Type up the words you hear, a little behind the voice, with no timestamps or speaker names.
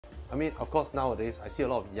I mean, of course, nowadays I see a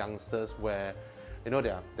lot of youngsters where, you know,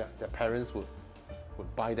 their parents would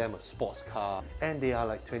buy them a sports car, and they are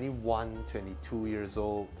like 21, 22 years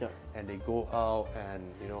old, and they go out and,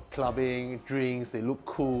 you know, clubbing, drinks, they look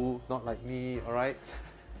cool, not like me, all right?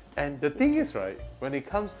 And the thing is, right, when it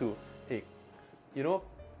comes to, hey, you know,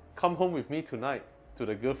 come home with me tonight to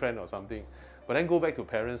the girlfriend or something, but then go back to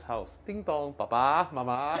parents' house, ding dong, papa,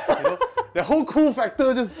 mama, you know, the whole cool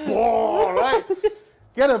factor just, right?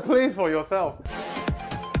 Get a place for yourself.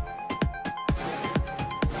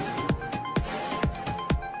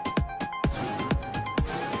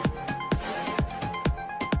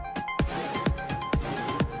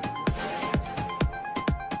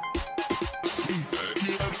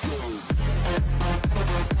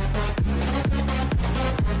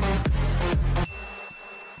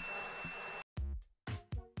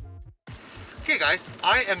 Okay guys,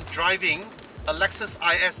 I am driving a Lexus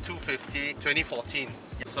IS 250 2014.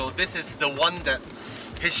 So this is the one that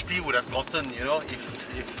HP would have gotten, you know,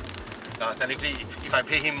 if I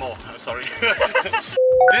pay him more. I'm sorry.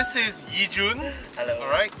 This is Yijun. Hello.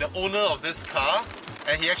 Alright, the owner of this car,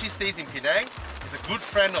 and he actually stays in Penang. He's a good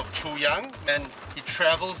friend of Chu Yang, and he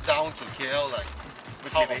travels down to KL like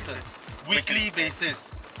weekly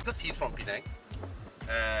basis. Because he's from Penang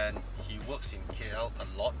and he works in KL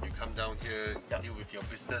a lot. You come down here, deal with your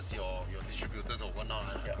business, your distributors or whatnot.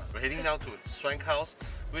 We're heading now to SWNK Houze,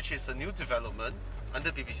 which is a new development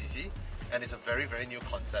under BBCC, and it's a very, very new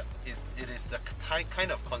concept. It is the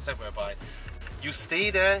kind of concept whereby you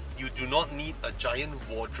stay there, you do not need a giant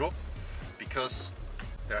wardrobe because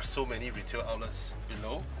there are so many retail outlets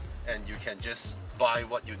below, and you can just buy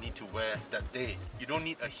what you need to wear that day. You don't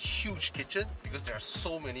need a huge kitchen because there are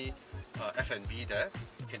so many F&B there.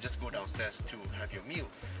 You can just go downstairs to have your meal.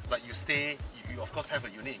 Like you stay, you of course have a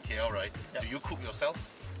unit in KL, right? Do you cook yourself?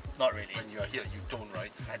 Not really. When you are here, you don't,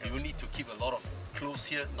 right? I don't. Do you need to keep a lot of clothes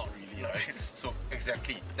here? Not really, right? So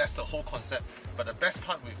exactly, that's the whole concept. But the best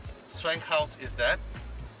part with SWNK Houze is that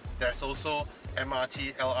there's also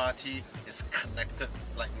MRT, LRT is connected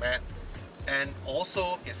like mad, and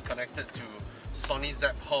also is connected to Sony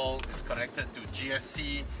Zep Hall, is connected to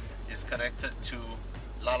GSC, is connected to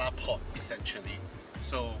Lala Port essentially.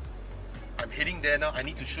 So I'm heading there now. I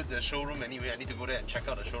need to shoot the showroom anyway. I need to go there and check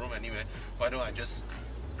out the showroom anyway. Why don't I just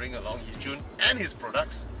bring along Yijun and his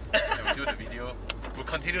products and we'll do the video. We'll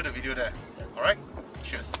continue the video there. Alright?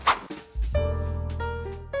 Cheers.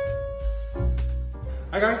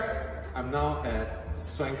 Hi guys, I'm now at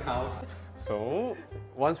SWNK Houze. So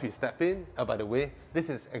once we step in, by the way, this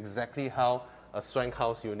is exactly how a SWNK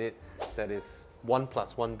Houze unit that is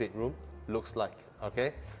 1+1 bedroom looks like.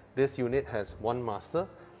 Okay, this unit has one master,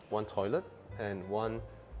 one toilet, and one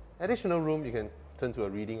additional room you can turn to a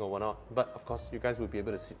reading or whatnot. But of course, you guys will be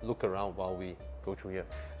able to look around while we go through here.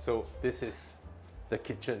 So this is the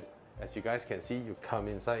kitchen. As you guys can see, you come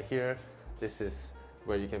inside here. This is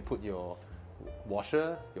where you can put your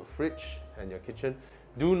washer, your fridge, and your kitchen.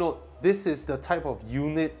 Do note, this is the type of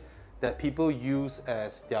unit that people use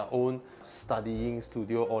as their own studying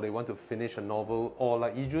studio, or they want to finish a novel, or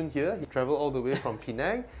like Yijun here, he traveled all the way from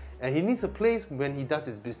Penang and he needs a place when he does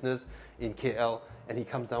his business in KL, and he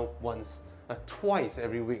comes down twice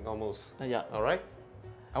every week almost. Alright?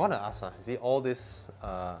 I want to ask, see all this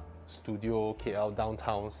studio KL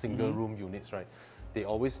downtown single room units, right? They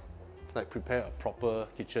always like prepare a proper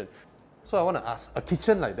kitchen. So I want to ask, a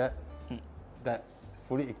kitchen like that, that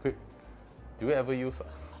fully equipped, do you ever use?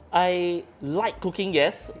 I like cooking,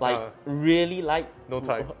 yes. Like really like. No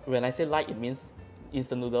time. When I say like, it means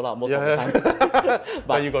instant noodle most of the time.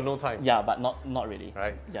 But you got no time. Yeah, but not really.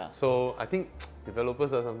 Right. Yeah. So I think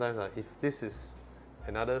developers are sometimes like, if this is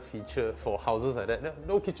another feature for houses like that,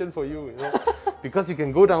 no kitchen for you, you know, because you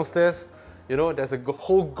can go downstairs. You know, there's a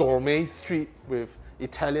whole gourmet street with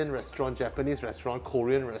Italian restaurant, Japanese restaurant,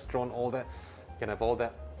 Korean restaurant, all that. You can have all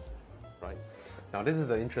that, right? Now this is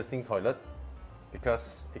the interesting toilet,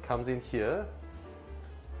 because it comes in here,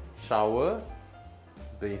 shower,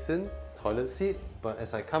 basin, toilet seat, but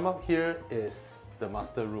as I come up here is the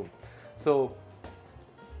master room. So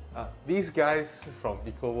these guys from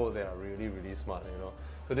EcoWorld, they are really, really smart, you know.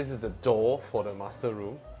 So this is the door for the master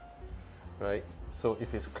room, right? So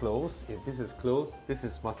if it's closed, if this is closed, this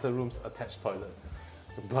is master room's attached toilet.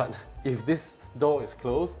 But if this door is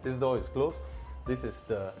closed, this door is closed, this is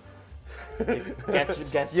the gas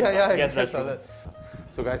toilet.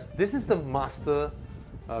 So guys, this is the master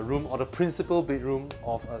room, or the principal bedroom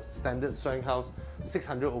of a standard SWNK Houze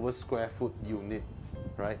 600 over square foot unit,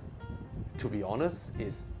 right? To be honest,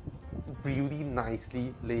 it's really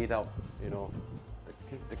nicely laid out, you know,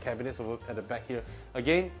 the cabinets over at the back here.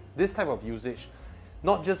 Again, this type of usage,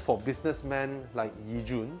 not just for businessmen like Yi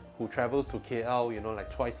Jun, who travels to KL, you know, like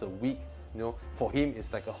twice a week. You know, for him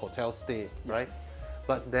it's like a hotel stay, right?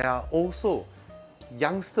 But there are also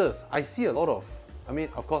youngsters. I see a lot of, I mean,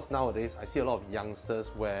 of course nowadays I see a lot of youngsters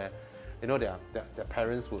where, you know, their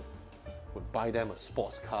parents would buy them a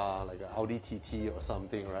sports car, like an Audi TT or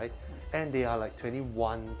something, right? And they are like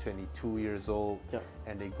 21, 22 years old,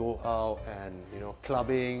 and they go out and, you know,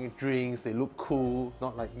 clubbing, drinks, they look cool,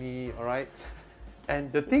 not like me, all right?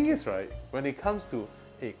 And the thing is, right, when it comes to,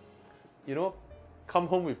 hey, you know, come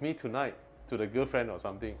home with me tonight to the girlfriend or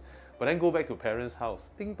something, but then go back to parents'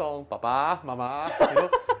 house, ding dong, papa, mama, you know,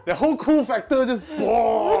 the whole cool factor just,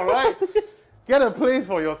 boom, right? Get a place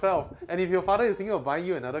for yourself. And if your father is thinking of buying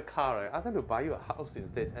you another car, right, ask them to buy you a house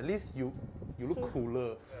instead. At least you look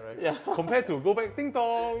cooler, right? Yeah. Compared to go back, ding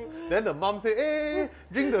dong. Then the mom say, hey,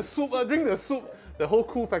 drink the soup, drink the soup. The whole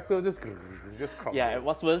cool factor just crumbles. Yeah,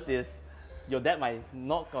 what's worse is your dad might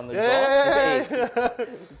knock on the door and say, hey,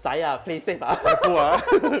 Zaya, play safe. Careful,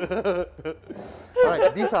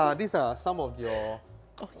 Alright, these are some of your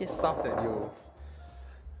stuff that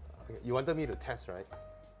you wanted me to test, right?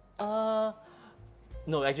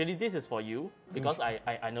 No, actually this is for you because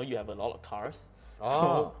I know you have a lot of cars,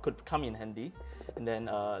 so could come in handy. And then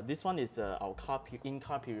this one is our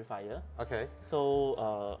in-car purifier. Okay.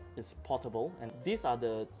 So it's portable, and these are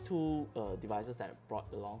the two devices that I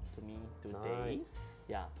brought along to me today. Nice.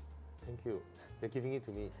 Yeah. Thank you. You're giving it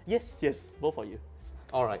to me. Yes, both for you.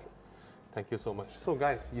 All right. Thank you so much. So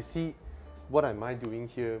guys, you see what am I doing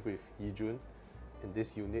here with Yi Jun in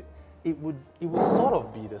this unit? It would sort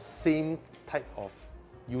of be the same type of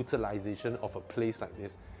utilization of a place like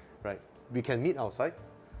this, right? We can meet outside.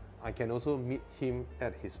 I can also meet him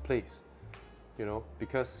at his place, you know,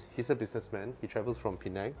 because he's a businessman. He travels from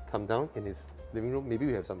Penang, come down in his living room. Maybe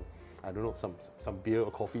we have some, I don't know, some beer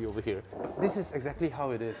or coffee over here. This is exactly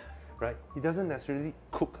how it is, right? He doesn't necessarily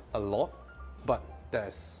cook a lot, but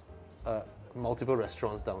there's multiple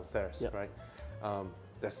restaurants downstairs, right?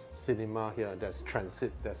 There's cinema here, there's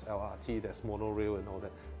transit, there's LRT, there's monorail and all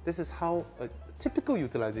that. This is how a typical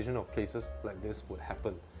utilization of places like this would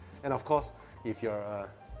happen. And of course, if you're a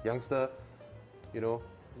youngster, you know,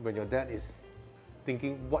 when your dad is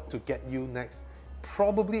thinking what to get you next,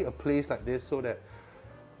 probably a place like this so that,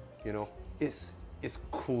 you know, it's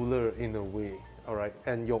cooler in a way, all right?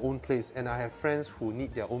 And your own place. And I have friends who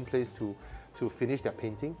need their own place to finish their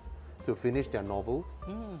painting, to finish their novels.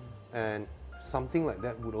 And something like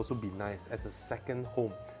that would also be nice as a second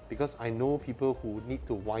home, because I know people who need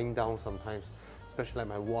to wind down sometimes, especially like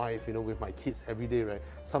my wife, you know, with my kids every day, right?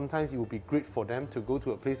 Sometimes it would be great for them to go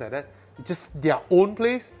to a place like that, just their own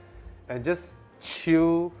place, and just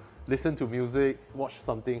chill, listen to music, watch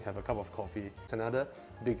something, have a cup of coffee. It's another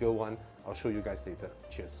bigger one. I'll show you guys later.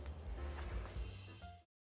 Cheers.